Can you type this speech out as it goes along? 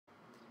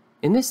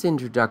In this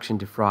introduction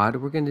to fraud,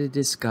 we're going to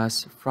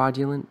discuss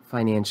fraudulent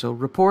financial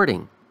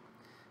reporting.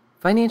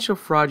 Financial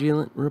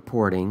fraudulent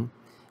reporting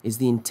is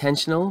the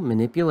intentional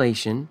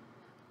manipulation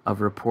of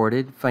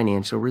reported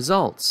financial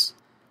results.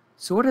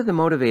 So what are the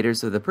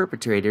motivators of the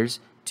perpetrators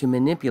to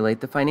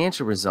manipulate the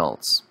financial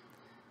results?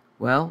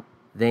 Well,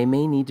 they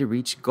may need to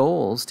reach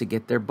goals to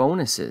get their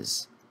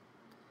bonuses.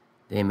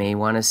 They may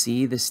want to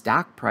see the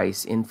stock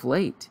price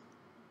inflate.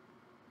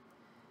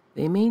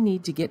 They may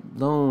need to get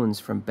loans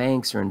from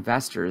banks or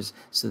investors,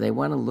 so they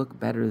want to look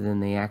better than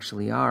they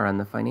actually are on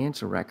the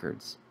financial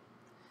records.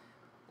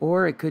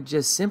 Or it could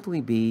just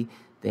simply be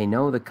they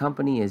know the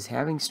company is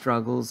having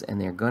struggles and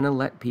they're going to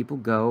let people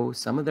go,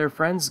 some of their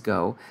friends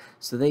go,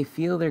 so they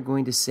feel they're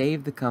going to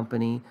save the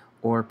company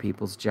or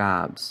people's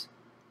jobs.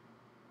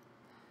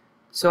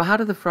 So how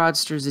do the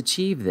fraudsters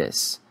achieve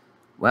this?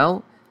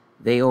 Well,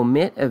 they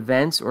omit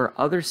events or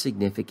other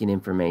significant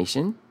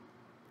information,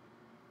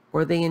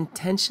 or they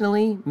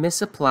intentionally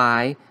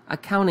misapply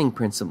accounting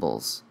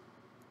principles.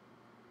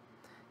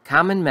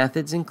 Common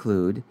methods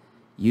include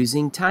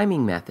using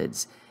timing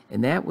methods,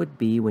 and that would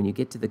be when you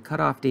get to the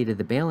cutoff date of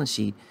the balance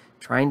sheet,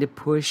 trying to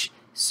push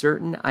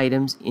certain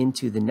items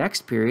into the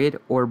next period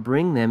or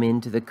bring them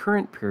into the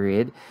current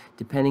period,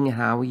 depending on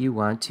how you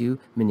want to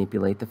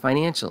manipulate the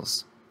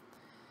financials.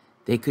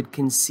 They could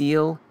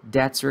conceal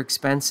debts or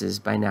expenses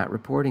by not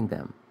reporting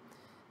them.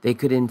 They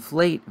could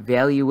inflate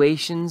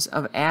valuations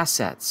of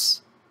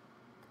assets.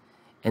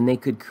 And they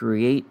could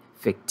create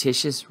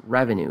fictitious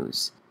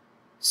revenues.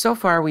 So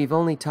far, we've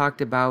only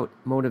talked about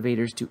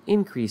motivators to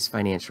increase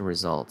financial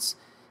results.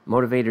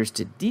 Motivators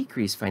to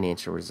decrease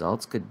financial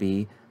results could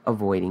be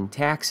avoiding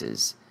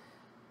taxes.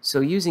 So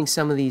using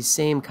some of these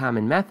same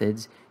common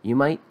methods, you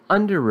might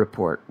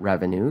underreport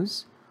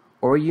revenues,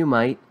 or you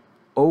might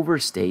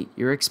overstate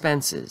your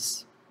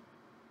expenses.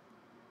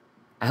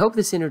 I hope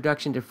this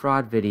introduction to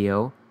fraud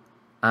video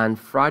on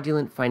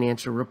fraudulent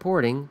financial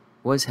reporting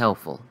was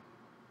helpful.